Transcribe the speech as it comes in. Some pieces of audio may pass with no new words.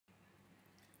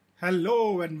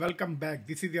Hello and welcome back.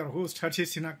 This is your host Harshit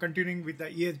Sinha, continuing with the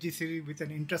ESG series with an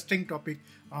interesting topic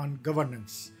on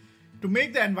governance. To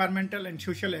make the environmental and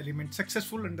social element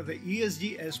successful under the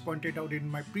ESG, as pointed out in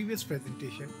my previous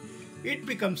presentation, it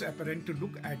becomes apparent to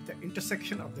look at the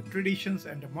intersection of the traditions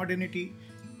and the modernity.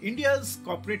 India's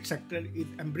corporate sector is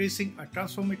embracing a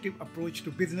transformative approach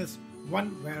to business, one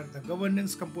where the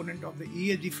governance component of the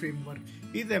ESG framework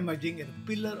is emerging as a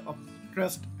pillar of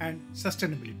trust and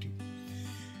sustainability.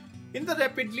 In the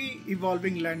rapidly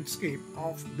evolving landscape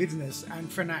of business and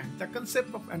finance, the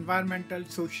concept of environmental,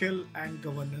 social, and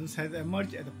governance has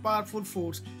emerged as a powerful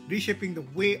force reshaping the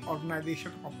way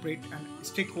organizations operate and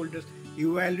stakeholders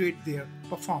evaluate their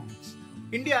performance.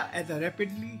 India, as a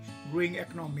rapidly growing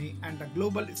economy and a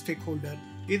global stakeholder,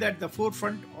 is at the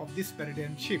forefront of this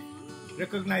paradigm shift,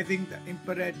 recognizing the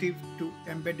imperative to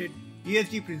embed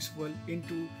ESG principles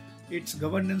into its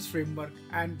governance framework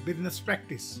and business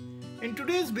practice. In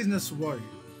today's business world,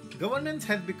 governance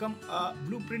has become a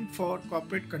blueprint for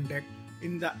corporate conduct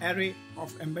in the array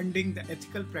of embedding the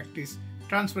ethical practice,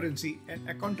 transparency, and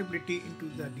accountability into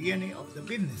the DNA of the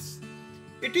business.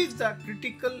 It is the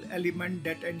critical element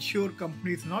that ensures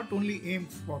companies not only aim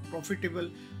for profitable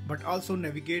but also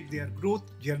navigate their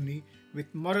growth journey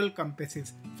with moral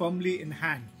compasses firmly in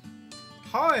hand.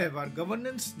 However,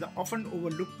 governance, the often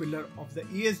overlooked pillar of the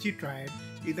ESG triad,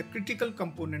 is a critical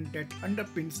component that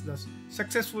underpins the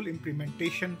successful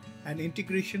implementation and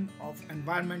integration of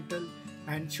environmental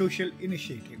and social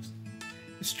initiatives.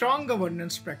 Strong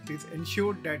governance practice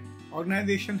ensure that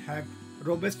organizations have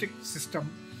robust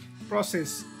system,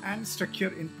 process, and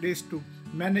structure in place to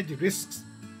manage risks,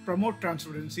 promote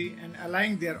transparency, and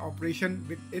align their operation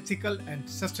with ethical and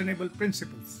sustainable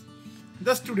principles.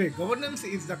 Thus today, governance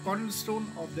is the cornerstone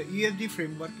of the ESG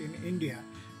framework in India,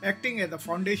 acting as the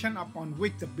foundation upon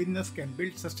which the business can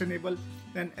build sustainable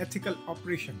and ethical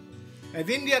operation. As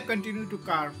India continues to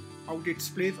carve out its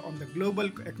place on the global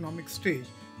economic stage,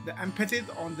 the emphasis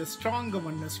on the strong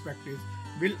governance practice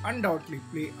will undoubtedly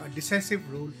play a decisive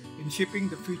role in shaping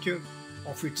the future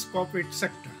of its corporate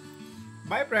sector.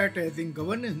 By prioritizing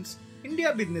governance,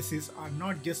 India businesses are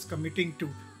not just committing to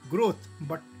growth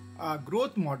but a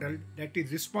growth model that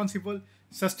is responsible,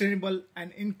 sustainable,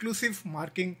 and inclusive,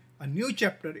 marking a new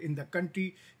chapter in the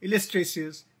country's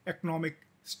illustrious economic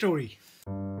story.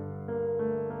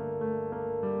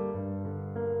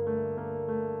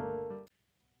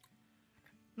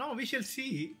 Now we shall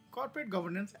see corporate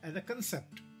governance as a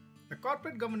concept. The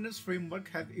corporate governance framework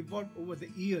has evolved over the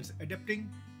years, adapting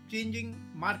changing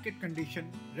market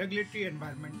conditions, regulatory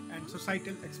environment, and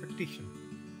societal expectations.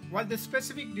 While the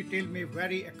specific detail may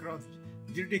vary across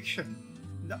jurisdictions,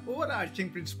 the overarching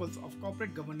principles of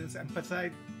corporate governance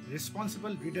emphasize responsible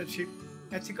leadership,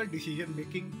 ethical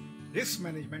decision-making, risk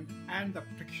management, and the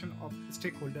protection of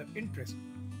stakeholder interests.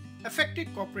 Effective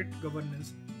corporate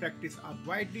governance practices are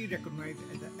widely recognized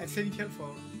as essential for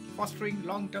fostering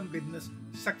long-term business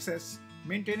success,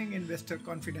 maintaining investor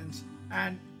confidence,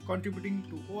 and contributing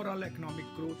to overall economic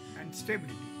growth and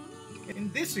stability.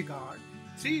 In this regard,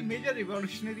 three major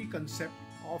evolutionary concepts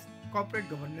of corporate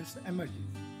governance emerged.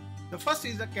 The first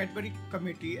is the Cadbury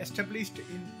Committee, established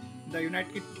in the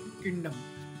United Kingdom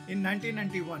in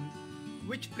 1991,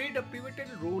 which played a pivotal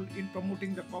role in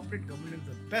promoting the corporate governance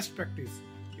of best practice.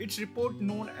 Its report,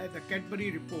 known as the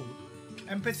Cadbury Report,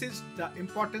 emphasizes the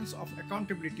importance of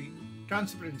accountability,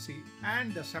 transparency,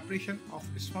 and the separation of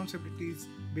responsibilities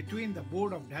between the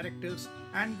board of directors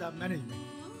and the management.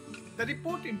 The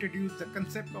report introduced the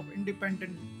concept of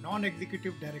independent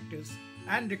non-executive directors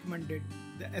and recommended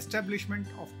the establishment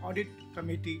of audit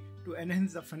committee to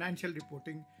enhance the financial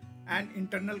reporting and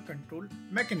internal control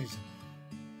mechanism.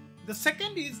 The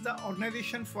second is the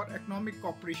Organization for Economic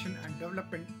Cooperation and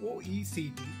Development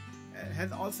 (OECD)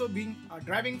 has also been a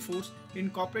driving force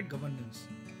in corporate governance.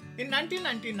 In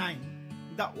 1999,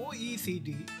 the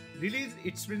OECD released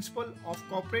its principle of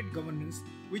corporate governance,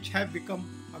 which have become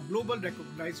a global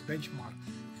recognized benchmark.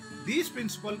 These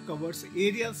principles covers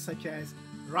areas such as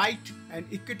right and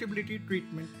equitability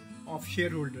treatment of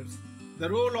shareholders, the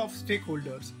role of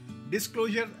stakeholders,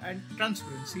 disclosure and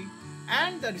transparency,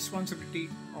 and the responsibility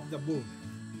of the board.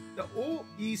 The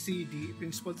OECD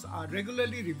principles are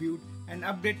regularly reviewed and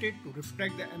updated to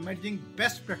reflect the emerging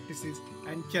best practices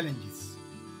and challenges.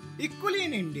 Equally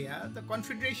in India, the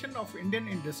Confederation of Indian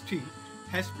Industry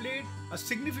has played a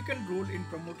significant role in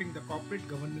promoting the corporate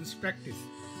governance practice.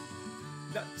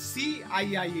 The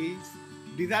CII's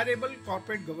Desirable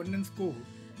Corporate Governance Code,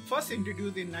 first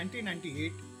introduced in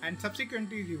 1998 and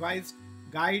subsequently revised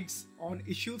guides on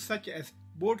issues such as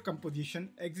board composition,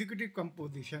 executive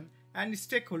composition, and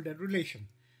stakeholder relation.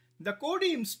 The code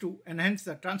aims to enhance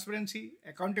the transparency,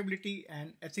 accountability,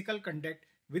 and ethical conduct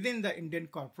within the Indian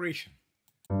corporation.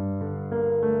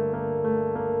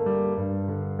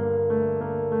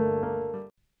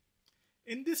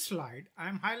 In this slide, I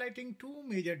am highlighting two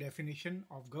major definitions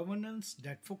of governance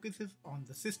that focuses on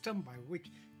the system by which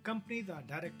companies are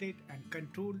directed and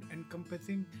controlled,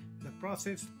 encompassing the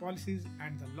process, policies,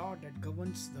 and the law that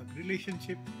governs the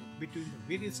relationship between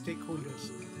the various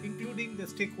stakeholders, including the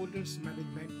stakeholders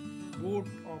management, board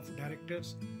of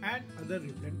directors, and other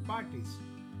relevant parties.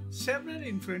 Several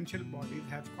influential bodies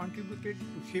have contributed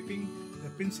to shaping the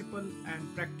principle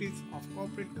and practice of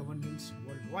corporate governance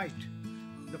worldwide.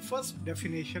 The first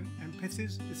definition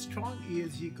emphasizes strong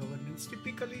ESG governance,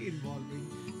 typically involving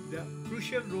the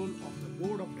crucial role of the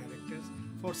board of directors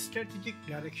for strategic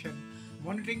direction,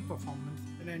 monitoring performance,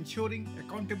 and ensuring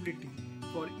accountability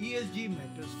for ESG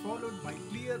matters, followed by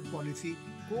clear policy,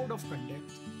 code of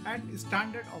conduct, and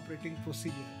standard operating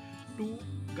procedure to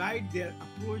guide their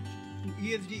approach to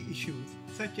ESG issues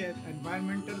such as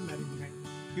environmental management,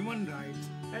 human rights,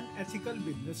 and ethical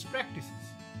business practices.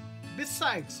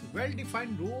 Besides,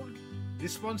 well-defined roles,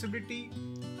 responsibility,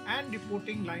 and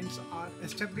reporting lines are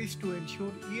established to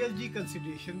ensure ESG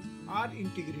considerations are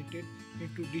integrated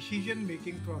into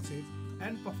decision-making process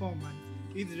and performance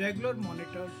is regularly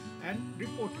monitored and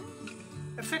reported.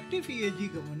 Effective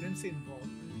ESG governance involves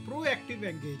proactive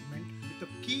engagement with the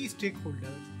key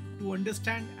stakeholders to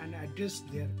understand and address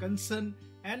their concerns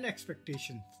and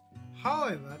expectations.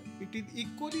 However, it is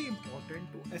equally important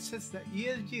to assess the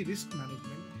ESG risk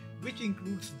management, which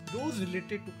includes those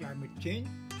related to climate change,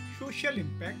 social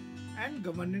impact, and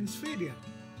governance failure,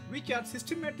 which are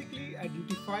systematically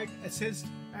identified, assessed,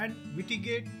 and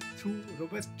mitigated through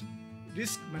robust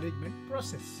risk management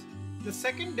process. The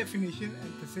second definition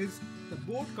emphasizes the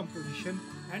board composition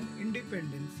and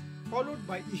independence, followed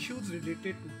by issues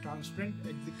related to transparent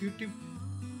executive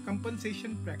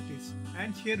compensation practice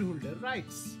and shareholder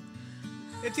rights.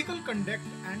 Ethical conduct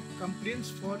and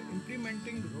compliance for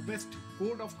implementing robust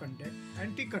code of conduct,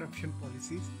 anti-corruption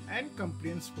policies, and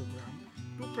compliance program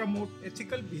to promote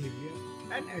ethical behavior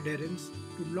and adherence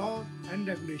to law and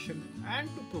regulation, and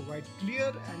to provide clear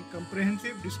and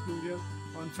comprehensive disclosure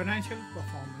on financial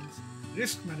performance,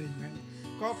 risk management,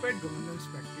 corporate governance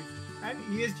practice, and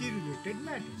ESG related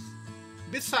matters.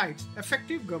 Besides,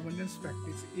 effective governance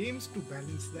practice aims to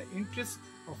balance the interests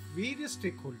of various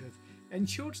stakeholders,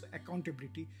 ensures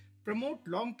accountability, promote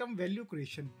long-term value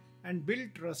creation, and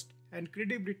build trust and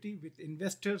credibility with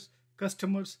investors,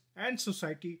 customers, and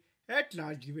society at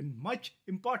large, given much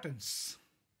importance.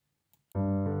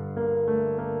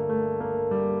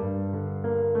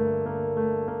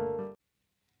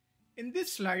 In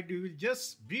this slide, we will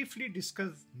just briefly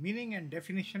discuss meaning and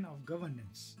definition of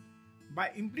governance.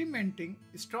 By implementing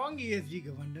strong ESG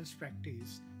governance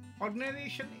practice,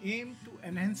 organizations aim to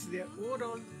enhance their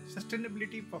overall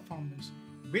sustainability performance,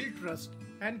 build trust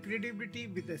and credibility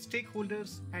with the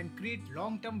stakeholders, and create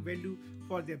long-term value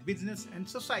for their business and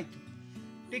society.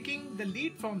 Taking the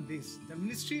lead from this, the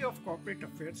Ministry of Corporate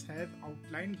Affairs has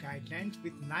outlined guidelines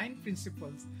with 9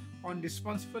 principles on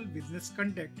responsible business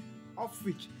conduct, of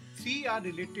which 3 are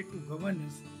related to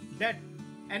governance that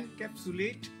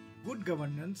encapsulate good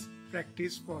governance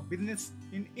practice for business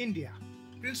in India.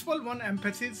 Principle 1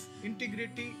 emphasizes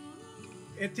integrity,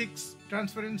 ethics,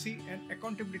 transparency, and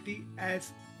accountability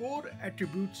as core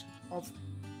attributes of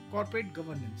corporate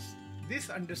governance. This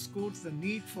underscores the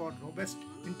need for robust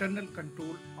internal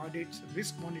control, audits,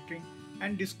 risk monitoring,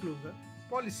 and disclosure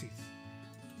policies.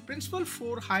 Principle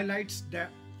 4 highlights that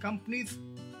companies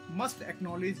must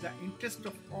acknowledge the interest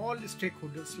of all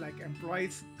stakeholders like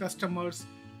employees, customers,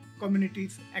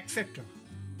 communities, etc.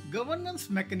 Governance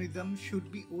mechanisms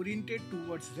should be oriented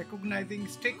towards recognizing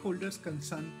stakeholders'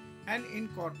 concerns and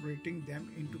incorporating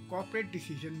them into corporate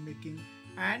decision making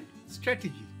and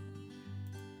strategy.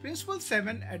 Principle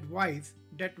 7 advises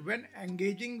that when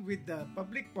engaging with the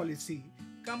public policy,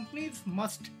 companies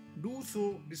must do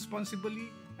so responsibly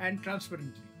and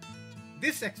transparently.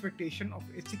 This expectation of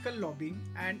ethical lobbying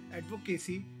and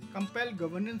advocacy compel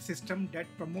governance systems that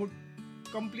promote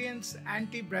compliance,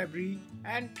 anti-bribery,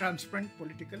 and transparent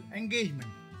political engagement.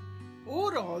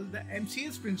 Overall, the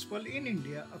MCS principle in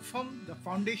India affirm the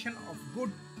foundation of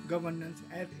good governance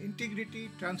as integrity,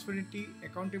 transparency,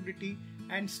 accountability,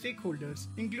 and stakeholders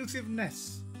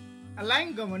inclusiveness.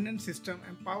 Aligned governance system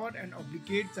empower and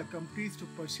obligates the companies to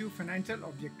pursue financial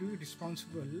objectives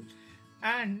responsible,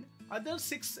 and other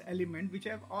 6 elements which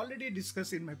I have already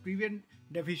discussed in my previous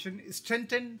definition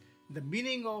strengthen the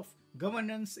meaning of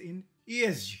governance in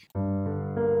ESG.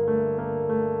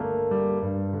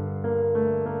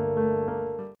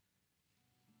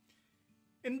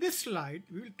 this slide,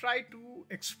 we will try to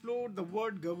explore the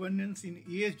word governance in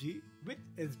ESG with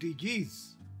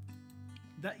SDGs.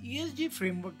 The ESG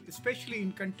framework, especially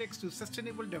in context to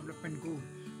sustainable development goal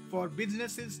for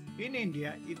businesses in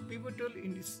India, is pivotal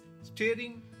in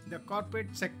steering the corporate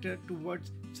sector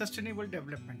towards sustainable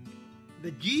development.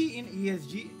 The G in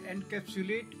ESG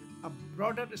encapsulates a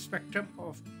broader spectrum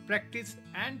of practice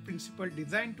and principle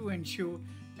designed to ensure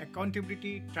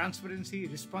accountability, transparency,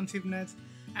 responsiveness,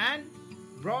 and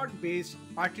broad-based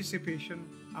participation,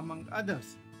 among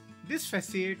others. This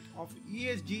facet of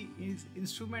ESG is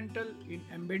instrumental in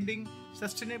embedding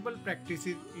sustainable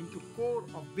practices into core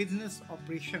of business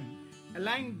operation,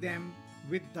 aligning them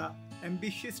with the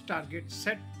ambitious targets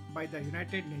set by the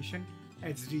United Nations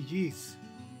SDGs.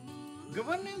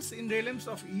 Governance in realms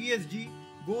of ESG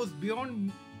goes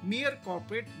beyond mere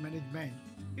corporate management.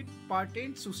 It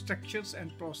pertains to structures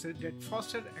and processes that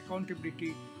foster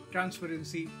accountability,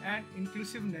 transparency, and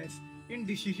inclusiveness in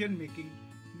decision making.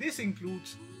 This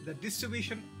includes the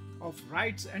distribution of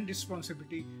rights and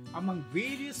responsibility among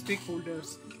various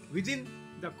stakeholders within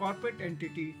the corporate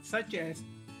entity, such as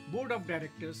board of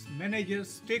directors,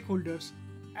 managers, stakeholders,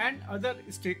 and other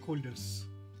stakeholders.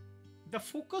 The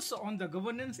focus on the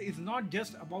governance is not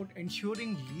just about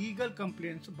ensuring legal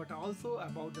compliance, but also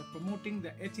about promoting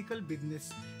the ethical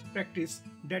business practice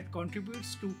that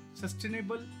contributes to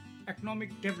sustainable economic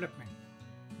development.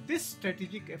 This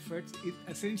strategic effort is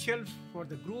essential for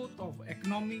the growth of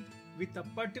economy, with a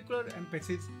particular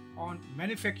emphasis on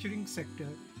manufacturing sector,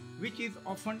 which is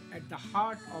often at the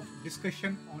heart of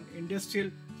discussion on industrial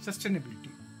sustainability.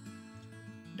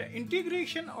 The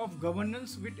integration of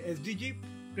governance with SDG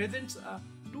presents a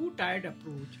two-tiered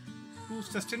approach to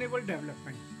sustainable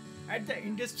development. At the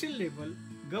industrial level,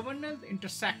 governance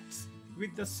intersects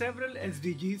with the several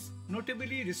SDGs,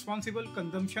 notably responsible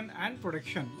consumption and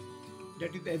production,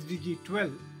 that is SDG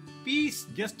 12, peace,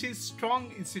 justice,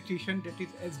 strong institution, that is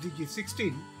SDG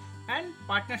 16, and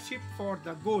partnership for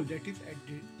the goal, that is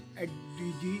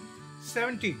SDG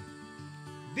 17.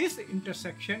 This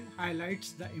intersection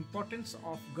highlights the importance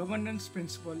of governance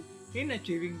principle in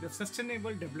achieving the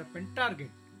sustainable development target.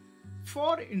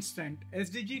 For instance,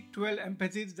 SDG 12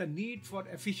 emphasizes the need for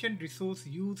efficient resource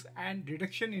use and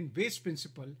reduction in waste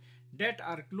principles that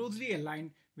are closely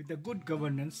aligned with the good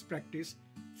governance practice,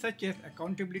 such as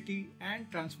accountability and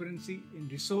transparency in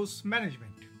resource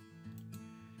management.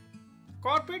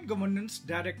 Corporate governance,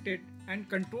 directed and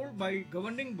controlled by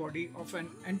governing body of an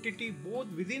entity both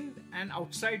within and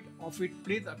outside of it,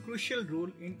 plays a crucial role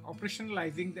in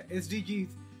operationalizing the SDGs.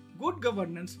 Good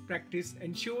governance practice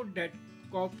ensures that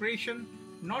corporations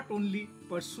not only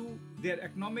pursue their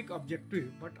economic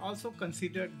objective but also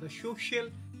consider the social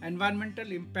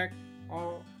environmental impact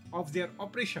of their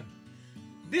operation.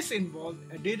 This involves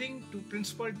adhering to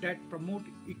principles that promote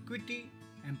equity,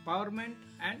 empowerment,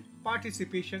 and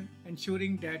participation,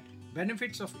 ensuring that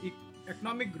benefits of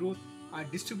economic growth are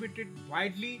distributed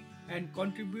widely and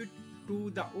contribute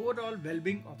to the overall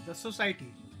well-being of the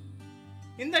society.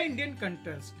 In the Indian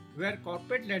context, where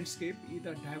corporate landscape is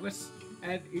diverse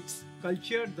as its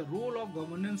culture, the role of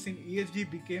governance in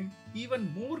ESG became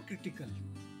even more critical.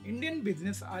 Indian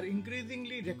business are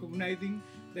increasingly recognizing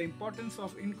the importance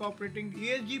of incorporating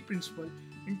ESG principles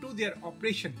into their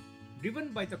operation, driven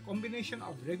by the combination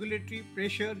of regulatory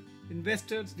pressure,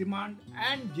 investors' demand,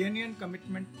 and genuine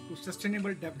commitment to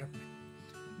sustainable development.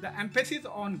 The emphasis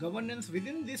on governance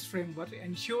within this framework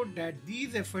ensures that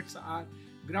these efforts are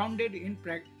grounded in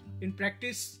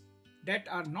practice that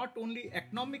are not only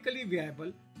economically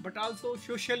viable but also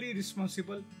socially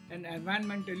responsible and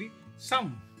environmentally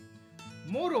sound.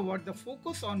 Moreover, the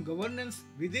focus on governance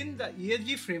within the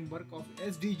ESG framework of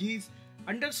SDGs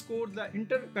underscores the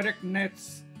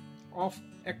interconnectedness of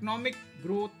economic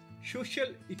growth, social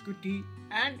equity,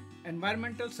 and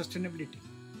environmental sustainability.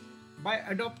 By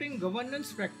adopting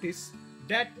governance practice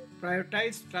that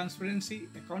prioritize transparency,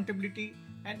 accountability,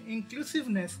 and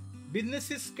inclusiveness,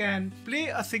 businesses can play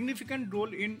a significant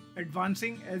role in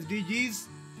advancing SDGs,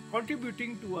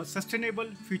 contributing to a sustainable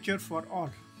future for all.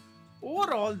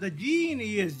 Overall, the G in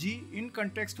ESG in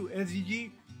context to SDG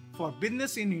for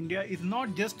business in India is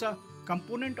not just a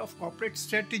component of corporate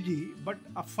strategy but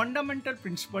a fundamental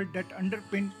principle that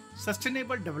underpins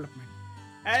sustainable development.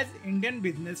 As Indian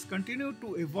business continue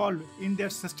to evolve in their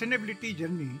sustainability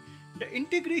journey, the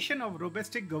integration of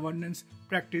robust governance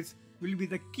practice will be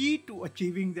the key to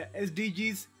achieving the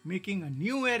SDGs, making a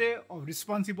new era of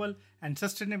responsible and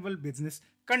sustainable business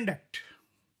conduct.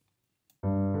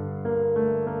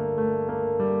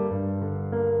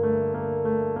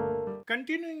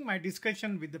 Continuing my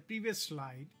discussion with the previous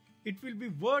slide, it will be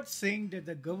worth saying that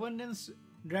the governance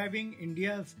driving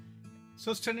India's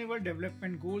Sustainable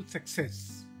Development Goal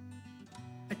success.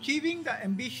 Achieving the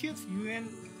ambitious UN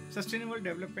Sustainable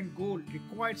Development Goal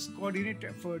requires coordinated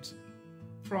efforts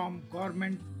from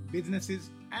government, businesses,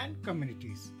 and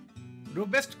communities.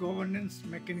 Robust governance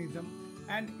mechanism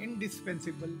and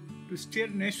indispensable to steer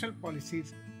national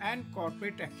policies and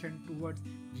corporate action towards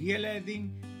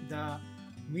realizing the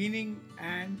meaning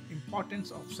and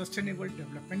importance of sustainable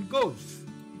development goals.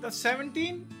 The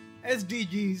 17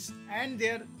 SDGs and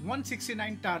their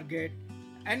 169 target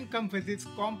encompasses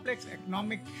complex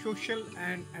economic, social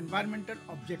and environmental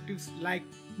objectives like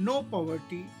no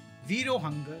poverty, zero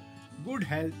hunger, good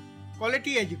health,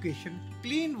 quality education,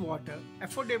 clean water,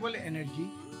 affordable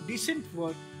energy, decent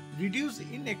work, reduced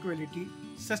inequality,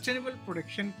 sustainable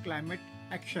production, climate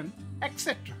action,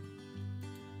 etc.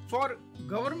 For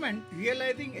government,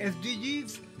 realizing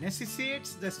SDGs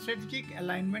necessitates the strategic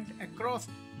alignment across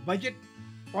budget,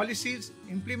 policies,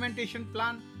 implementation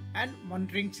plan, and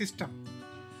monitoring system.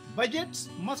 Budgets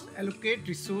must allocate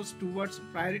resources towards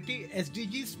priority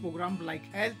SDGs programs like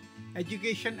health,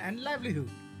 education, and livelihood.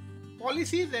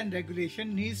 Policies and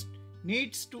regulation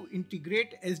needs to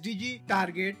integrate SDG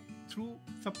target through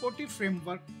supportive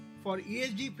framework for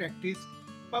ESG practice,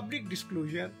 public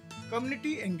disclosure,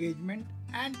 community engagement,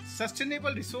 and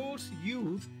sustainable resource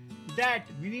use that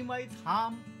minimize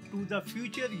harm to the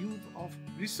future use of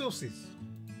resources.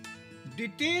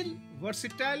 Detailed,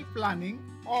 versatile planning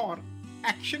or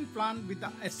action plan with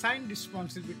the assigned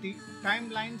responsibility,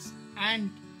 timelines, and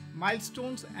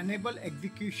milestones enable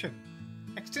execution.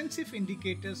 Extensive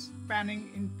indicators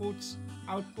spanning inputs,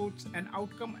 outputs, and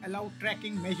outcome allow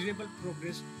tracking measurable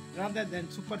progress rather than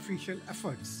superficial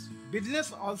efforts.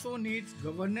 Business also needs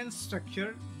governance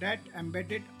structure that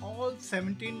embedded all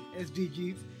 17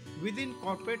 SDGs within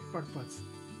corporate purpose,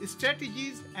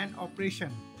 strategies, and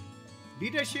operation.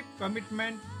 Leadership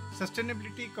commitment,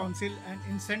 sustainability council, and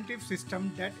incentive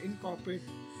system that incorporate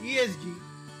ESG,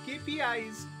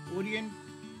 KPIs, orient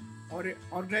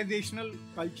organizational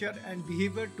culture and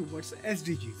behavior towards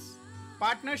SDGs.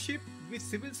 Partnership with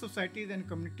civil societies and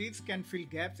communities can fill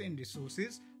gaps in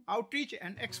resources, outreach,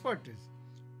 and expertise.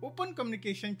 Open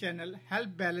communication channel help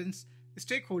balance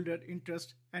stakeholder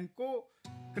interest and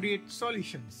co-create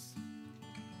solutions.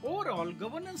 Overall,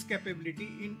 governance capability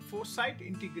in foresight,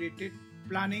 integrated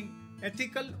planning,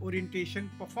 ethical orientation,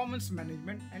 performance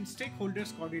management, and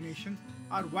stakeholders coordination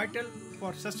are vital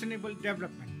for sustainable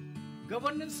development.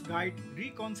 Governance guide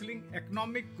reconciling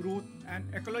economic growth and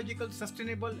ecological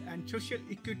sustainable and social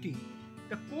equity,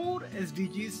 the core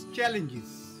SDGs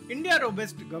challenges. India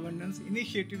robust governance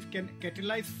initiatives can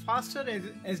catalyze faster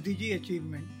SDG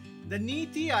achievement. The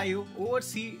Niti Aayog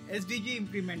oversee SDG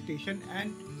implementation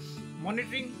and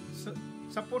monitoring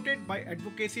supported by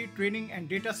advocacy, training, and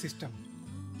data system.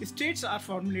 States are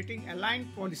formulating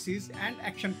aligned policies and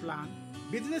action plan.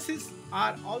 Businesses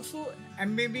are also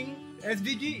embedding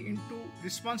SDG into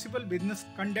responsible business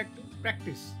conduct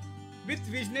practice. With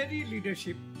visionary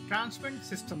leadership, transparent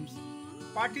systems,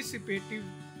 participative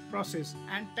process,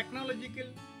 and technological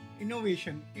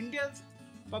innovation, India's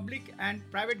public and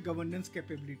private governance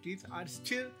capabilities are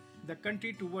steer the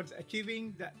country towards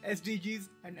achieving the SDGs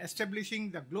and establishing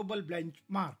the global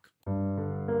benchmark.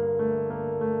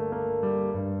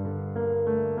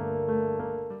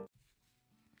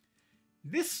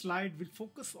 This slide will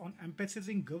focus on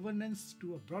emphasizing governance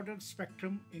to a broader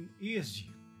spectrum in ESG.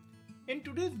 In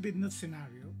today's business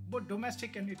scenario, both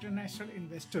domestic and international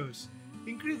investors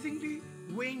increasingly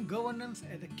weighing governance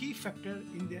as a key factor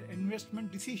in their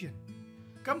investment decision.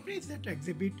 Companies that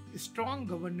exhibit strong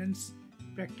governance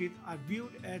practice are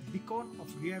viewed as beacon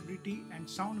of reliability and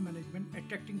sound management,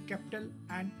 attracting capital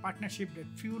and partnership that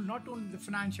fuel not only the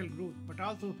financial growth but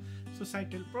also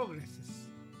societal progresses.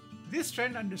 This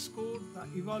trend underscores the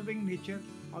evolving nature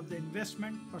of the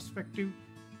investment perspective,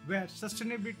 where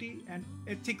sustainability and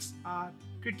ethics are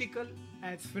critical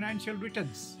as financial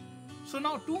returns. So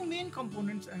now two main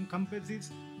components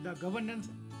encompasses the governance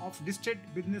of listed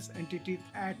business entities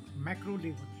at macro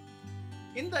level.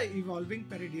 In the evolving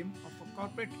paradigm of a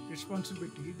corporate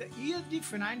responsibility, the ESG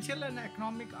financial and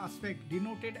economic aspect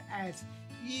denoted as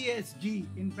ESG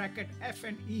in bracket F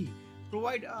and E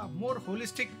provide a more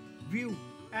holistic view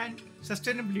and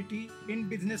sustainability in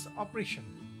business operation.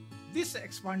 This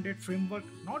expanded framework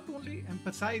not only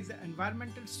emphasizes the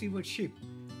environmental stewardship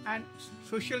and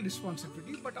social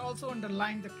responsibility but also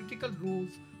underlines the critical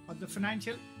roles of the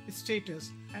financial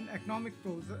status and economic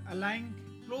progress, aligning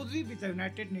closely with the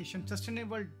United Nations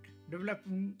Sustainable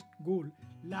Development Goal,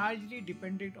 largely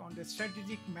dependent on the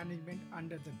strategic management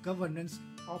under the governance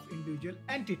of individual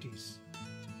entities.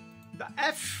 The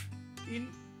F in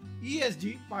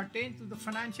ESG pertains to the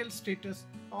financial status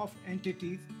of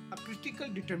entities, a critical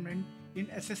determinant in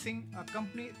assessing a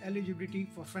company's eligibility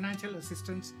for financial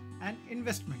assistance and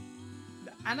investment.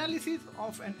 The analysis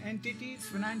of an entity's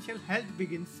financial health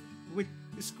begins with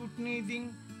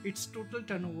scrutinizing its total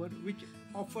turnover, which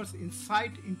offers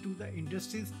insight into the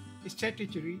industry's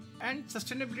statutory and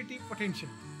sustainability potential.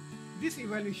 This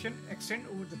evaluation extends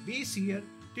over the base year,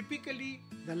 typically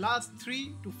the last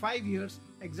 3 to 5 years,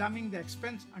 examining the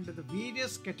expense under the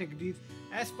various categories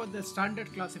as per the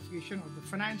standard classification of the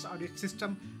finance audit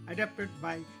system adopted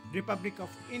by Republic of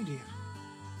India.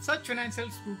 Such financial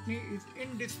scrutiny is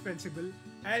indispensable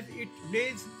as it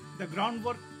lays the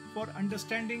groundwork for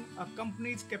understanding a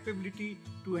company's capability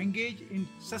to engage in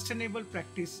sustainable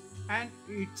practice and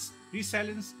its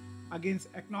resilience against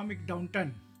economic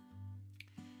downturn.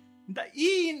 The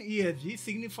E in ESG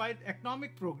signifies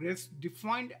economic progress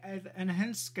defined as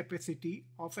enhanced capacity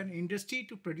of an industry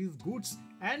to produce goods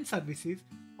and services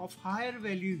of higher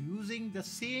value using the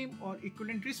same or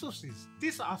equivalent resources.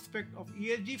 This aspect of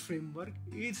ESG framework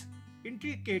is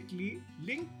intricately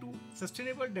linked to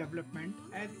sustainable development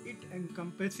as it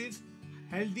encompasses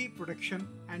healthy production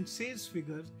and sales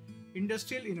figures,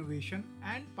 industrial innovation,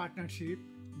 and partnership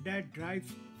that drive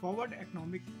forward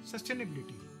economic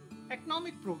sustainability.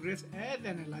 Economic progress, as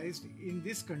analyzed in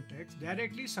this context,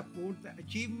 directly supports the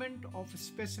achievement of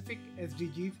specific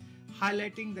SDGs,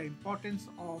 highlighting the importance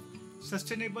of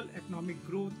sustainable economic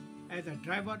growth as a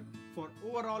driver for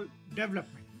overall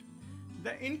development.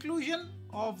 The inclusion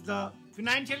of the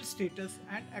financial status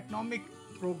and economic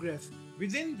progress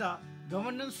within the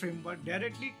governance framework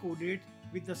directly correlates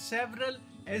with the several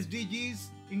SDGs,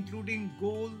 including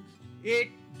Goal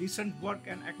 8, decent work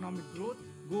and economic growth,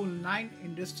 Goal 9,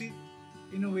 industry,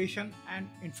 innovation and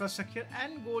infrastructure,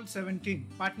 and Goal 17,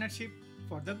 partnership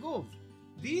for the goals.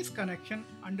 These connections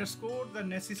underscore the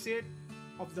necessity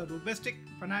of the robust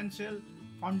financial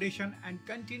foundation and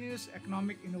continuous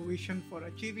economic innovation for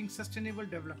achieving sustainable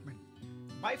development.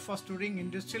 By fostering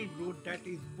industrial growth that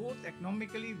is both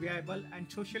economically viable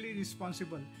and socially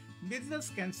responsible,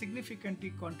 business can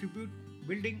significantly contribute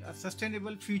building a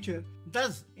sustainable future.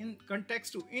 Thus, in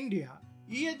context to India,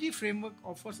 ESG framework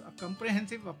offers a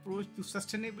comprehensive approach to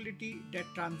sustainability that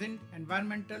transcends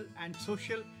environmental and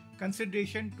social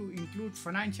consideration to include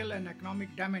financial and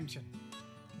economic dimension.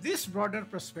 This broader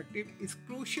perspective is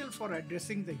crucial for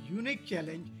addressing the unique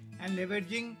challenge and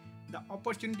leveraging the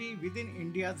opportunity within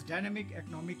India's dynamic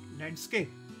economic landscape.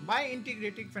 By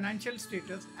integrating financial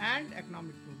status and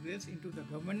economic progress into the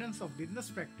governance of business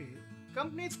practice,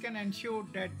 companies can ensure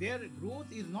that their growth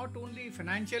is not only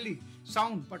financially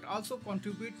sound but also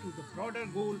contribute to the broader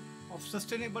goal of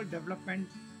sustainable development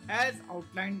as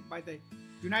outlined by the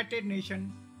United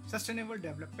Nations Sustainable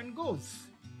Development Goals.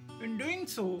 In doing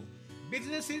so,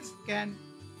 businesses can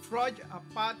forge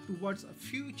a path towards a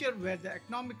future where the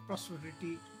economic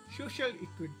prosperity, social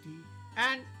equity,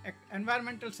 and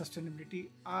environmental sustainability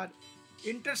are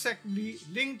intersectionally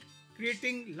linked,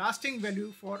 creating lasting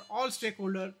value for all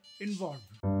stakeholders involved.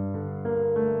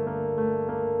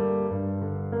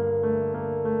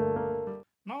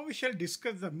 Now we shall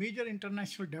discuss the major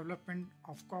international development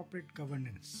of corporate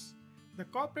governance. The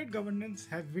corporate governance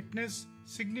has witnessed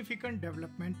significant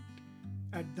development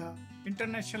at the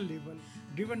international level,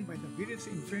 driven by the various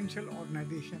influential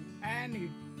organizations and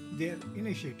their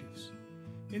initiatives.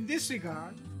 In this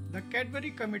regard, the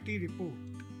Cadbury Committee report.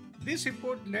 This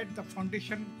report laid the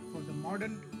foundation for the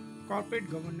modern corporate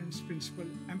governance principle,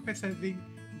 emphasizing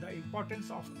the importance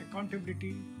of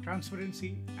accountability,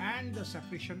 transparency, and the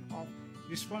separation of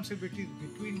responsibilities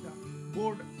between the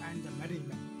board and the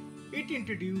management. It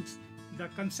introduced the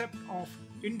concept of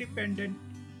independent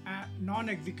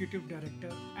non-executive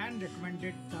director and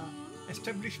recommended the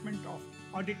establishment of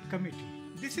audit committee.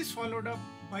 This is followed up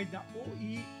by the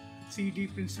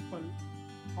OECD principle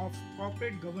of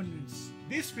corporate governance.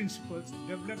 These principles,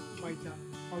 developed by the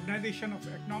Organization of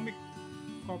Economic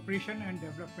Cooperation and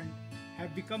Development,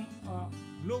 have become a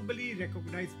globally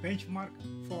recognized benchmark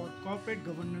for corporate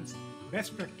governance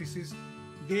best practices.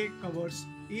 They covers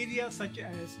areas such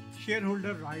as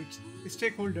shareholder rights,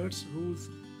 stakeholders rules,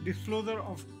 disclosure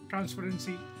of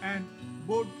transparency, and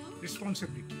board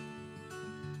responsibility.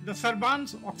 The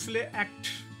Sarbanes-Oxley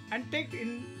Act, enacted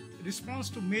in response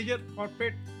to major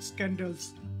corporate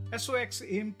scandals, SOX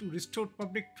aimed to restore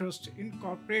public trust in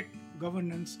corporate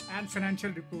governance and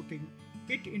financial reporting.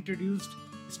 It introduced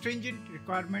stringent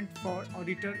requirements for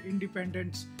auditor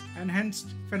independence, enhanced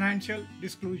financial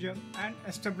disclosure, and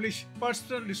established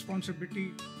personal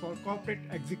responsibility for corporate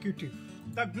executives.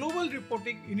 The Global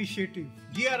Reporting Initiative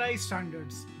 (GRI)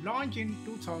 standards, launched in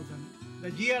 2000, The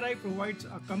GRI provides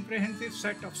a comprehensive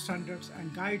set of standards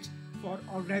and guides for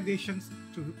organizations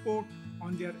to report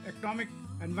on their economic,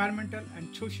 environmental,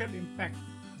 and social impact.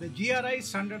 The GRI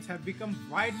standards have become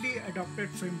widely adopted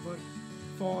framework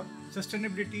for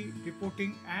sustainability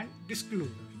reporting and disclosure.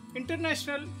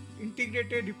 International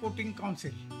Integrated Reporting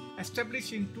Council,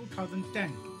 established in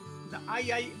 2010, the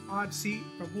IIRC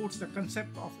promotes the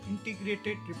concept of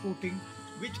integrated reporting,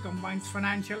 which combines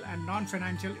financial and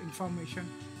non-financial information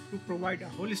to provide a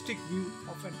holistic view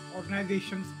of an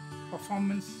organization's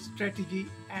performance, strategy,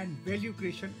 and value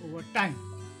creation over time.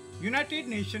 United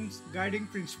Nations Guiding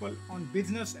Principle on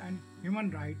Business and Human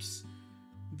Rights,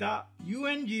 the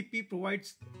UNGP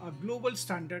provides a global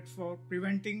standard for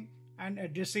preventing and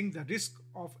addressing the risk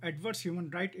of adverse human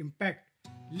rights impact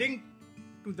linked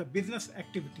to the business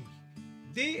activity.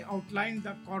 They outline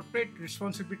the corporate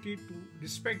responsibility to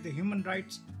respect the human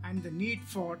rights and the need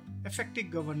for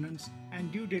effective governance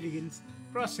and due diligence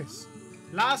process.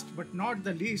 Last but not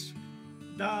the least,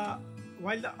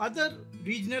 while the other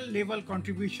regional level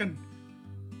contribution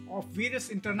of various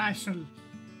international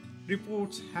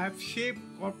reports have shaped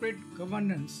corporate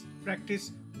governance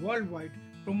practice worldwide,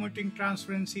 promoting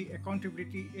transparency,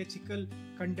 accountability, ethical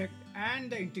conduct,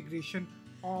 and the integration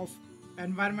of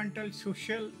environmental,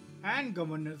 social, and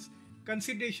governance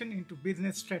consideration into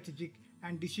business strategic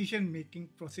and decision-making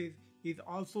process is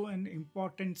also an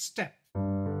important step.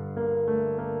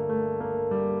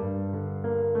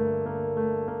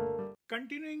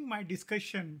 Continuing my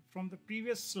discussion from the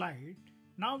previous slide,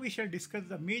 now we shall discuss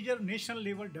the major national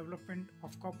level development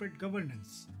of corporate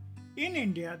governance. In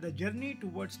India, the journey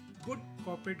towards good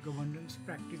corporate governance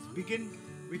practice began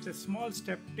with a small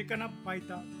step taken up by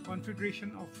the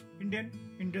Confederation of Indian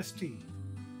Industry.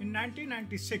 In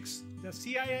 1996, the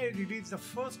CII released the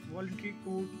first voluntary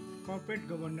code corporate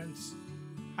governance,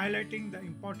 highlighting the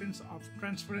importance of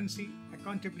transparency,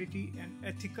 accountability, and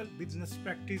ethical business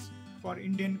practice for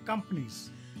Indian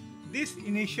companies. These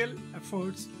initial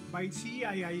efforts by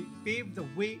CII paved the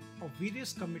way of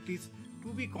various committees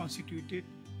to be constituted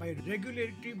by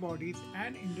regulatory bodies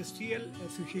and industrial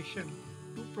associations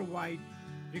to provide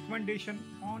recommendations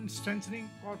on strengthening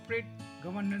corporate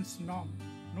governance norms.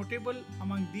 Notable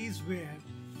among these were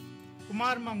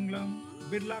Kumar Mangalam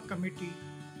Birla Committee,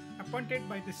 appointed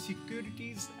by the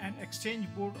Securities and Exchange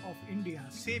Board of India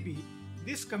 (SEBI).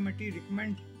 This committee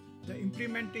recommends the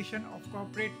implementation of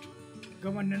corporate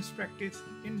governance practice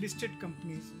in listed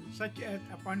companies, such as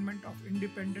appointment of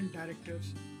independent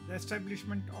directors, the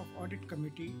establishment of audit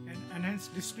committee, and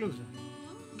enhanced disclosure.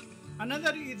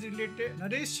 Another is related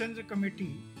Naresh Chandra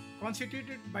Committee,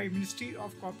 constituted by Ministry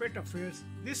of Corporate Affairs.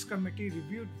 This committee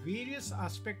reviewed various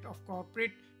aspects of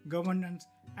corporate governance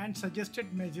and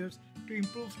suggested measures to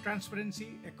improve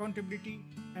transparency, accountability,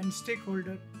 and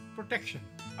stakeholder protection.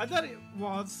 Other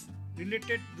was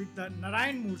related with the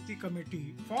Narayan Murthy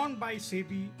Committee, formed by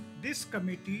SEBI. This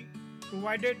committee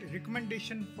provided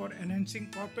recommendations for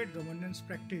enhancing corporate governance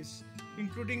practice,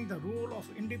 including the role of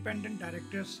independent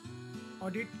directors,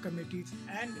 audit committees,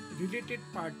 and related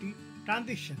party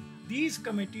transition. These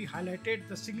committees highlighted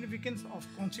the significance of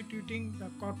constituting the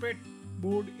corporate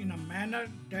board in a manner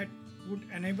that would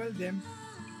enable them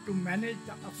to manage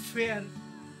the affairs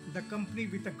of the company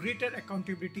with a greater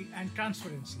accountability and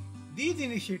transparency. These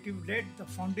initiatives laid the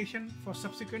foundation for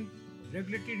subsequent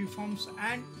regulatory reforms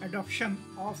and adoption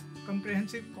of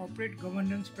comprehensive corporate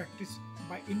governance practice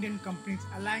by Indian companies,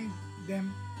 aligning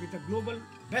them with the global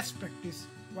best practice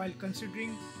while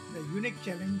considering the unique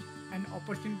challenge and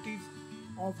opportunities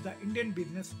of the Indian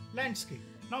business landscape.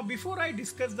 Now, before I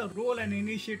discuss the role and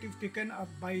initiative taken up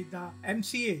by the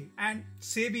MCA and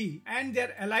SEBI and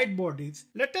their allied bodies,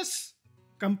 let us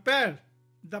compare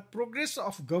the progress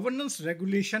of governance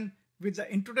regulation with the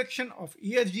introduction of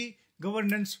ESG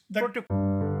governance protocol.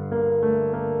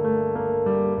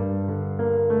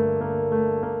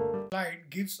 Slide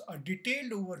gives a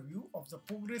detailed overview of the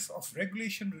progress of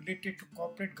regulation related to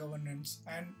corporate governance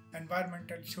and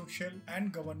environmental, social,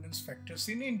 and governance factors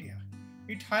in India.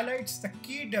 It highlights the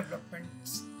key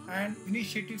developments and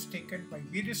initiatives taken by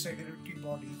various regulatory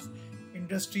bodies,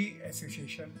 industry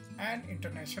associations, and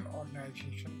international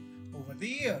organizations over the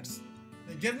years.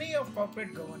 The journey of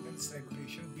corporate governance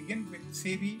regulation began with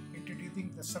SEBI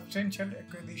introducing the substantial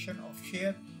acquisition of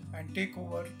share and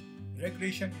takeover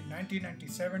regulation in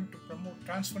 1997 to promote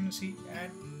transparency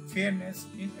and fairness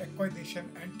in acquisition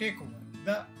and takeover.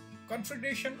 The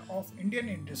Confederation of Indian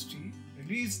Industry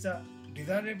released the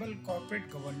Desirable Corporate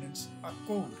Governance, a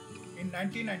code, in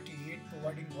 1998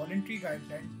 providing voluntary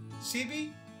guidelines.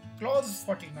 SEBI Clause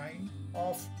 49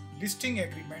 of Listing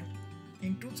Agreement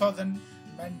in 2009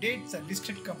 mandates the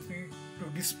listed company to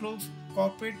disclose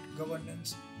corporate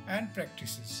governance and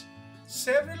practices.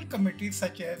 Several committees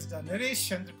such as the Naresh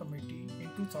Chandra Committee in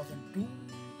 2002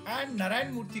 and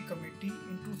Narayan Murthy Committee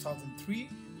in 2003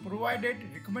 provided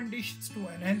recommendations to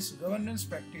enhance governance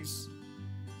practice.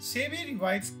 SEBI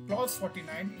revised Clause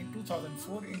 49 in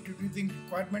 2004, introducing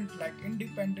requirements like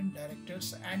independent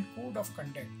directors and code of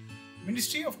conduct.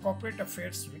 Ministry of Corporate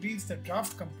Affairs released the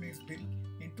Draft Companies Bill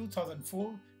in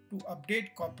 2004 to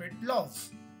update corporate laws.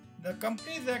 The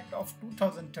Companies Act of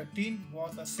 2013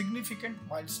 was a significant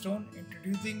milestone,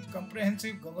 introducing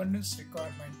comprehensive governance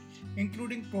requirements,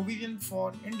 including provision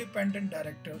for independent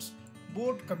directors,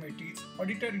 board committees,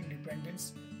 auditor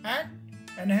independence, and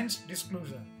enhanced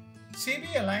disclosure.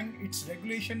 SEBI aligned its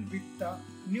regulation with the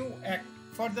new Act,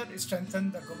 further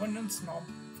strengthened the governance norm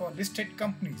for listed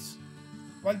companies.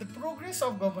 While the progress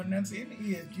of governance in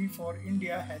ESG for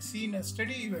India has seen a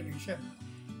steady evolution,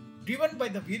 driven by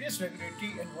the various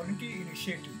regulatory and voluntary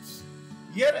initiatives,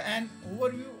 here an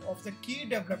overview of the key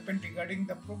development regarding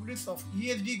the progress of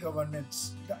ESG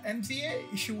governance. The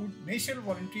MCA issued National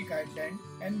Voluntary Guideline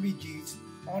 (NVGs)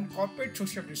 on corporate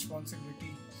social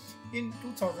responsibility in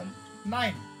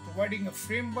 2009, providing a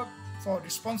framework for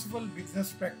responsible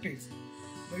business practice.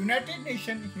 The United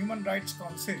Nations Human Rights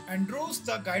Council endorsed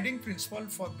the guiding principle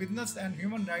for business and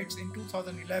human rights in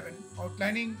 2011,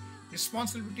 outlining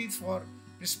responsibilities for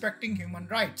respecting human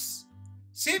rights.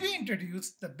 SEBI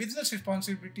introduced the Business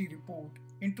Responsibility Report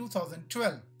in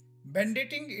 2012,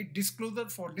 mandating its disclosure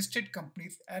for listed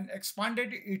companies and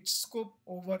expanded its scope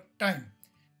over time.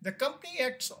 The Company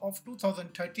Acts of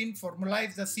 2013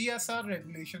 formalized the CSR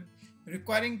regulation,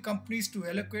 requiring companies to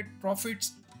allocate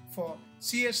profits for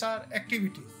CSR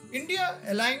activities. India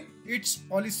aligned its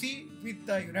policy with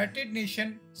the United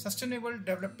Nations Sustainable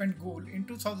Development Goal in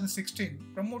 2016,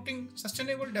 promoting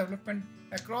sustainable development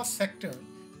across sectors.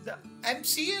 The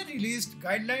MCA released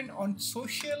guidelines on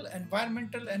social,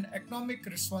 environmental, and economic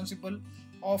responsibility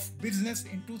of business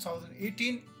in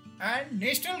 2018 and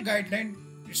National Guideline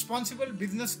Responsible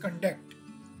Business Conduct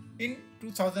in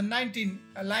 2019,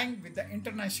 aligned with the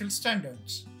international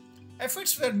standards.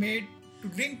 Efforts were made to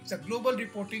link the Global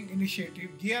Reporting Initiative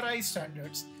 (GRI)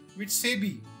 standards with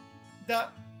SEBI, the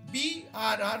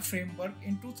BRR framework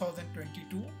in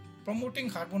 2022, promoting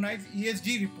harmonized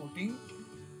ESG reporting,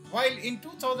 while in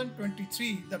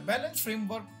 2023, the Balanced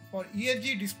Framework for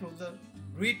ESG Disclosure,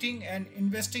 Rating and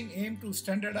Investing aimed to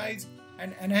standardize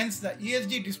and enhance the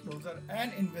ESG disclosure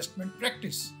and investment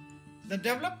practice. The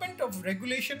development of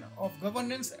regulation of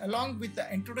governance along with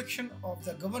the introduction of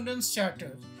the governance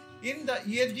charter in the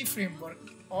ESG framework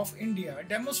of India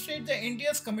demonstrate the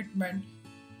India's commitment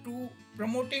to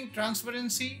promoting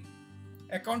transparency,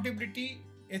 accountability,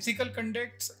 ethical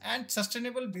conducts, and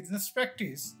sustainable business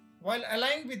practice, while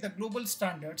aligned with the global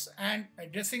standards and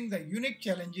addressing the unique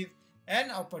challenges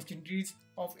and opportunities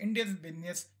of India's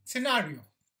business scenario.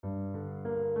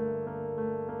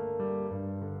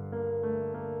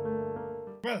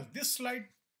 Well, this slide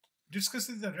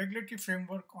discusses the regulatory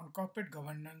framework on corporate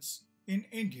governance in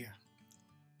India.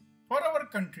 For our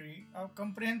country, a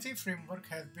comprehensive framework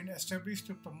has been established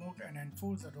to promote and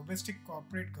enforce the robust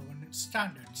corporate governance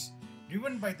standards,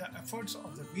 driven by the efforts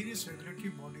of the various regulatory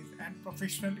bodies and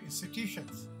professional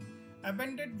institutions.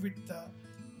 Amended with the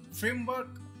framework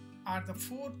are the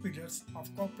four pillars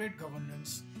of corporate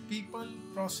governance: people,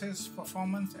 process,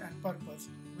 performance, and purpose,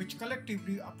 which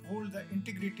collectively uphold the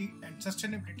integrity and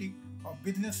sustainability of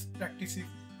business practices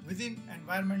within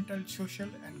environmental, social,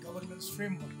 and governance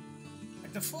framework.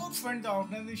 At the forefront, the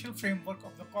organizational framework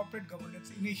of the corporate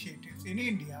governance initiatives in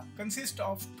India consists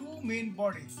of two main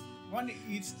bodies. One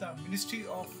is the Ministry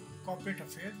of Corporate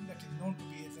Affairs, that is known to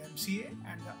be as MCA,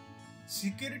 and the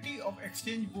Security of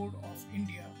Exchange Board of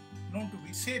India, known to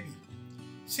be SEBI.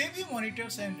 SEBI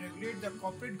monitors and regulates the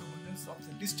corporate governance of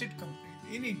the listed companies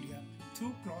in India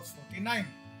through Clause 49,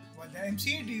 while the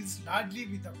MCA deals largely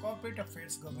with the corporate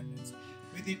affairs governance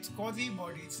with its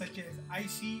quasi-bodies such as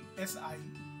ICSI,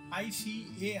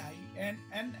 ICAI, and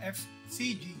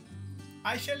NFCG.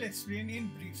 I shall explain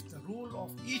in brief the role of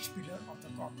each pillar of the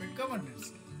corporate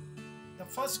governance. The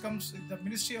first comes with the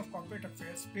Ministry of Corporate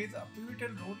Affairs plays a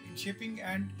pivotal role in shaping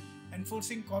and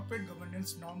enforcing corporate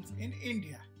governance norms in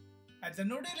India. As the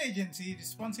nodal agency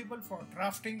responsible for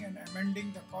drafting and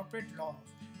amending the corporate laws,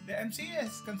 the MCA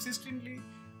has consistently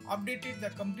updated the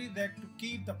Companies Act to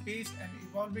keep the pace and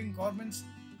evolving governance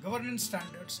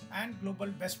standards and global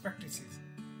best practices.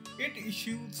 It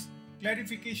issues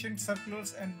clarification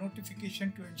circulars and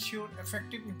notification to ensure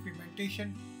effective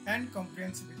implementation and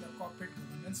compliance with the corporate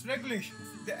governance governance regulations.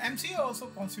 The MCA also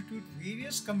constitutes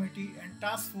various committees and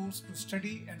task forces to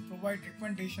study and provide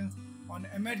recommendations on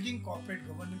emerging corporate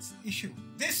governance issues.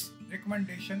 This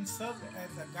recommendation serves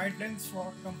as a guidelines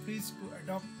for companies to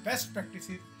adopt best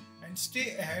practices and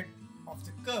stay ahead of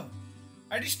the curve.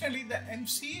 Additionally, the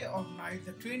MCA organizes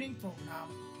the training program,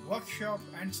 workshop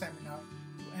and seminar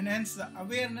to enhance the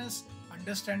awareness,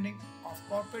 understanding of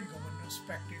corporate governance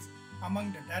practice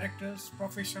among the directors,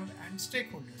 professionals and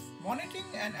stakeholders. Monitoring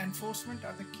and enforcement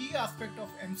are the key aspect of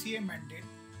MCA mandate.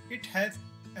 It has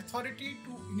authority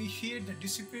to initiate the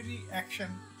disciplinary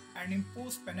action and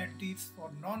impose penalties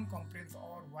for non-compliance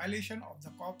or violation of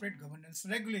the corporate governance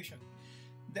regulation.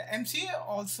 The MCA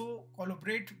also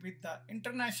collaborates with the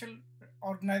international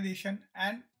organization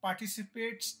and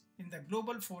participates in the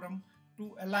global forum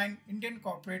to align Indian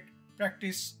corporate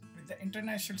practice with the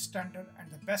international standard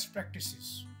and the best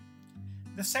practices.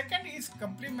 The second is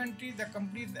complementary. The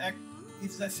Companies Act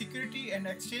is the Security and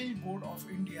Exchange Board of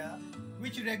India,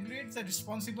 which regulates the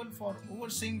responsible for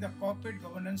overseeing the corporate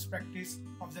governance practice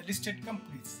of the listed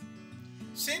companies.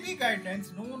 SEBI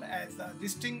guidelines, known as the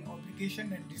Listing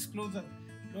Obligation and Disclosure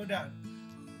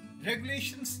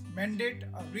regulations, mandate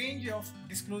a range of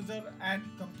disclosure and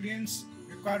compliance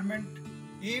requirements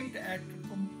aimed at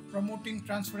promoting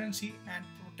transparency and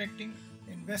protecting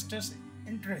investors'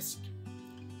 interests.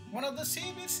 One of the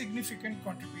SEBI's significant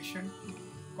contributions to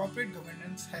corporate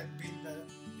governance has been the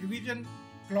revision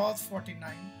clause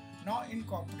 49, now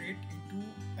incorporated into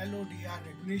LODR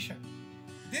regulation.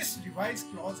 This revised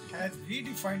clause has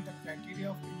redefined the criteria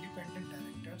of independent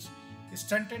directors,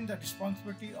 strengthened the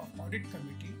responsibility of audit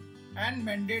committee, and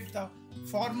mandates the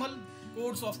formal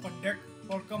codes of conduct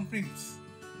for companies.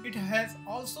 It has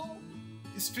also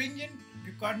stringent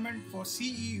requirement for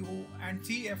CEO and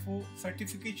CFO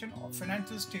certification of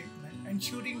financial statement,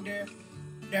 ensuring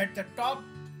that the top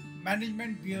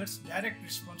management bears direct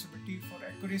responsibility for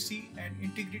accuracy and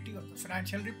integrity of the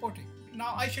financial reporting.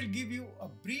 Now I shall give you a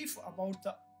brief about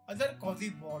the other quasi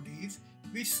bodies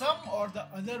which some or the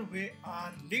other way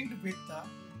are linked with the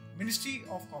Ministry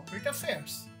of Corporate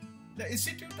Affairs. The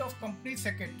Institute of Company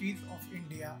Secretaries of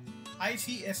India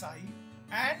 (ICSI)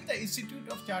 and the Institute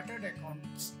of Chartered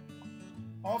Accountants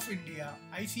of India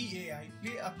 (ICAI)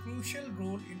 play a crucial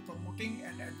role in promoting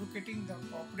and advocating the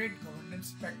corporate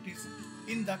governance practice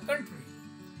in the country.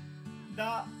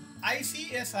 The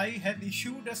ICSI has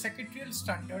issued a secretarial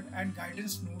standard and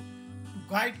guidance note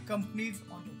to guide companies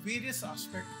on the various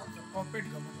aspects of the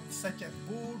corporate governance, such as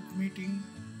board meeting,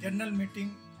 general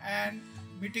meeting, and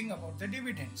meeting about the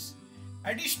dividends.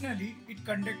 Additionally, it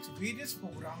conducts various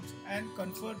programs and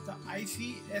confers the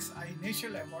ICSI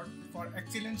National Award for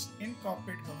Excellence in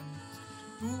Corporate Governance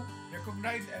to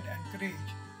recognize and encourage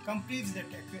companies that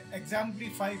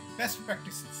exemplify best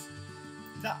practices.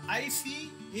 The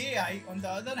ICAI, on the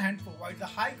other hand, provides a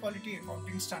high-quality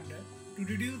accounting standard to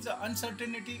reduce the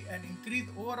uncertainty and increase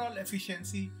overall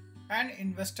efficiency and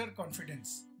investor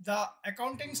confidence. The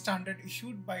accounting standard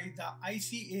issued by the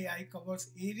ICAI covers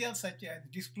areas such as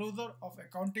disclosure of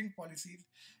accounting policies,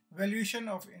 valuation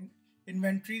of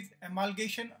inventories,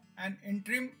 amalgamation and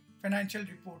interim financial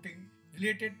reporting,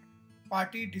 related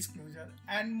party disclosure,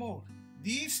 and more.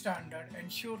 These standards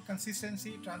ensure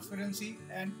consistency, transparency,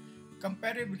 and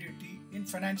comparability in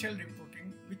financial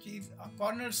reporting, which is a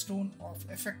cornerstone of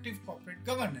effective corporate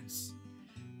governance.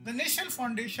 The National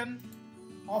Foundation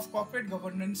of Corporate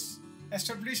Governance,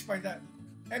 established by the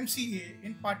MCA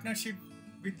in partnership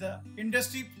with the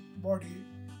industry body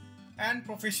and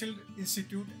professional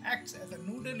institute, acts as a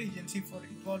nodal agency for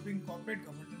evolving corporate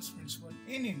governance principles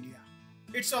in India.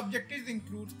 Its objectives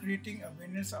include creating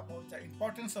awareness about the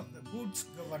importance of the good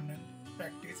governance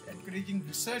practice, encouraging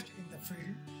research in the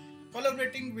field,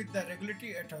 collaborating with the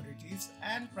regulatory authorities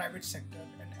and private sector,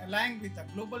 and aligning with the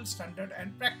global standard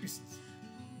and practices.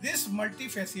 This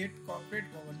multifaceted corporate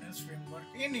governance framework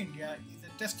in India is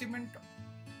a testament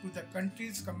to the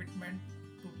country's commitment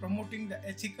to promoting the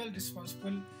ethical,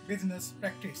 responsible business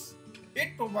practice.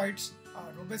 It provides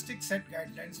a robust set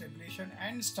guidelines, regulation,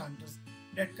 and standards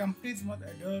that companies must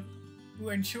adhere to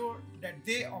ensure that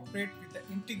they operate with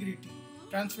the integrity,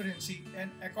 transparency,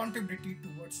 and accountability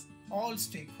towards all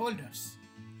stakeholders.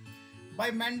 By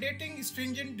mandating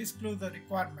stringent disclosure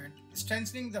requirements,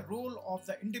 strengthening the role of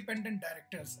the independent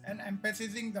directors, and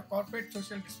emphasizing the corporate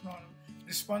social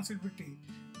responsibility,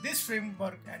 this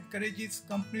framework encourages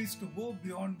companies to go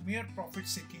beyond mere profit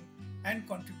seeking and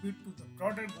contribute to the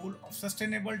broader goal of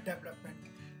sustainable development,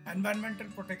 environmental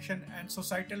protection, and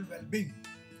societal well-being.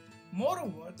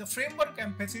 Moreover, the framework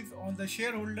emphasizes on the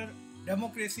shareholder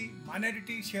democracy,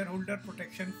 minority shareholder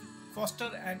protection,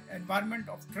 foster an environment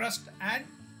of trust and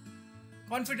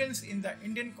confidence in the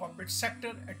Indian corporate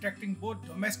sector, attracting both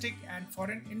domestic and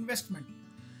foreign investment.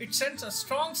 It sends a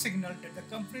strong signal that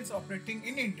the companies operating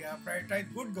in India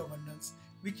prioritize good governance,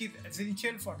 which is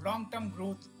essential for long-term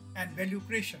growth and value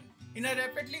creation. In a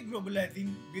rapidly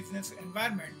globalizing business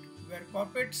environment, where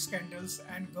corporate scandals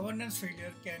and governance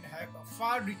failure can have a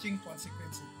far-reaching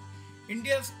consequences,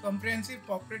 India's comprehensive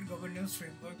corporate governance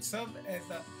framework serves as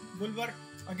a bulwark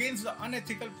against the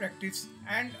unethical practice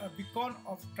and a beacon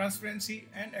of transparency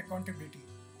and accountability.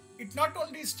 It not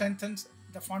only strengthens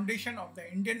the foundation of the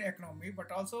Indian economy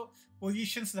but also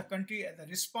positions the country as a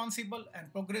responsible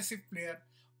and progressive player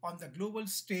on the global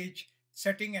stage,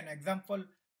 setting an example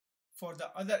for the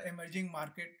other emerging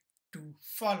market to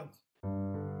follow.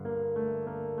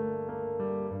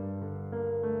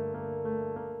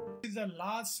 This is the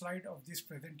last slide of this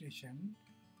presentation,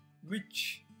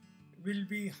 which will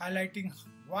be highlighting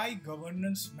why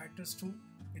governance matters to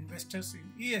investors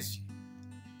in ESG.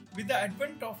 With the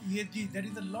advent of ESG, there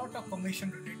is a lot of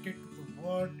information related to the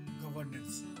word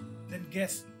governance. Then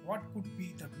guess what could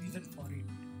be the reason for it?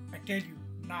 I tell you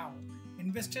now,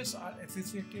 investors are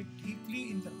associated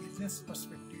deeply in the business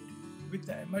perspective with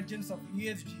the emergence of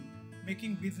ESG,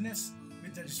 making business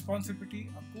with the responsibility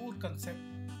a core concept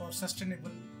for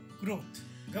sustainable growth.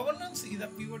 Governance is a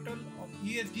pivotal of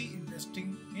ESG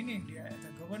investing in India, as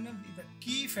the governance is a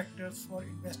key factor for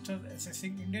investors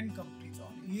assessing Indian companies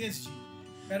on ESG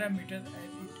parameters,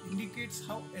 as it indicates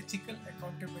how ethical,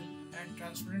 accountable, and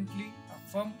transparently a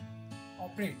firm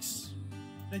operates.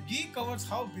 The G covers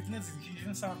how business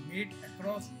decisions are made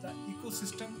across the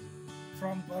ecosystem,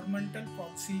 from governmental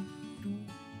policy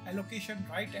to allocation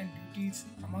right and duties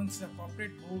amongst the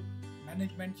corporate board,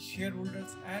 management,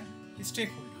 shareholders, and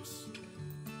stakeholders.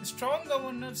 A strong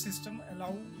governance system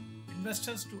allows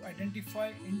investors to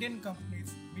identify Indian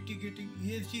companies mitigating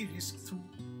ESG risks through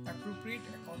appropriate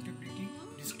accountability,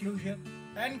 disclosure,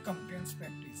 and compliance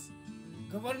practice.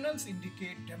 Governance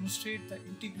demonstrate the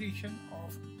integration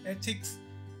of ethics,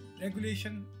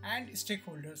 regulation, and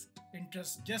stakeholders'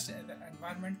 interests, just as the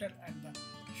environmental and the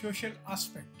social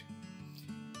aspect.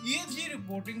 ESG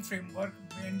reporting framework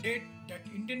mandate that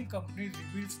Indian companies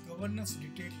reveals governance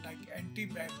details like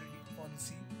anti-bribery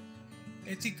policy,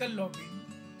 ethical lobbying,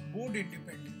 board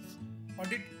independence,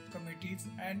 audit committees,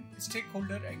 and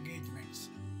stakeholder engagements.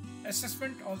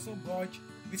 Assessment also gauge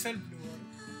whistleblower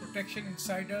protection,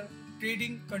 insider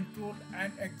trading control,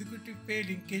 and executive pay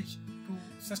linkage to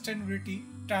sustainability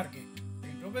target.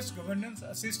 Robust governance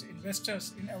assists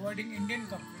investors in avoiding Indian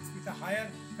companies with a higher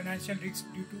financial risk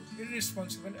due to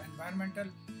irresponsible environmental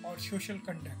or social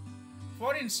conduct.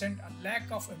 For instance, a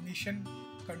lack of emission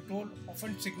control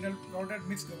often signals broader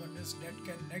misgovernance that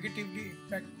can negatively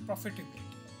impact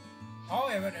profitability.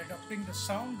 However, adopting the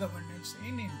sound governance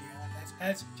in India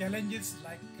has challenges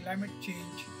like climate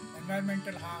change,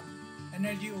 environmental harm,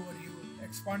 energy overuse,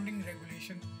 expanding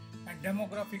regulation, and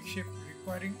demographic shift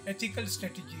requiring ethical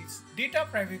strategies. Data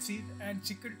privacy and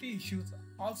security issues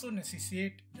also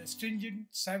necessitate the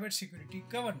stringent cybersecurity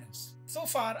governance. So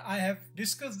far, I have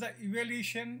discussed the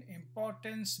evaluation,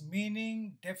 importance,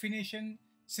 meaning, definition,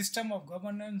 system of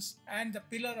governance, and the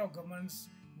pillar of governance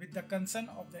with the concern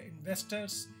of the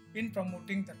investors in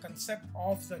promoting the concept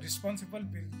of the responsible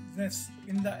business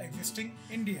in the existing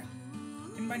India.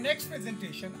 In my next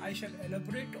presentation, I shall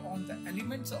elaborate on the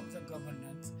elements of the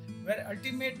governance, where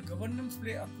ultimate governance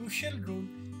play a crucial role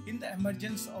in the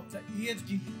emergence of the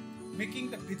ESG,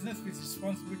 making the business with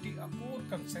responsibility a core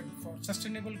concept for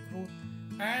sustainable growth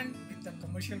and with the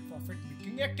commercial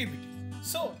profit-making activities.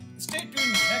 So, stay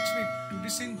tuned next week to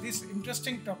listen this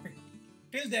interesting topic.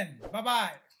 Till then,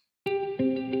 bye-bye.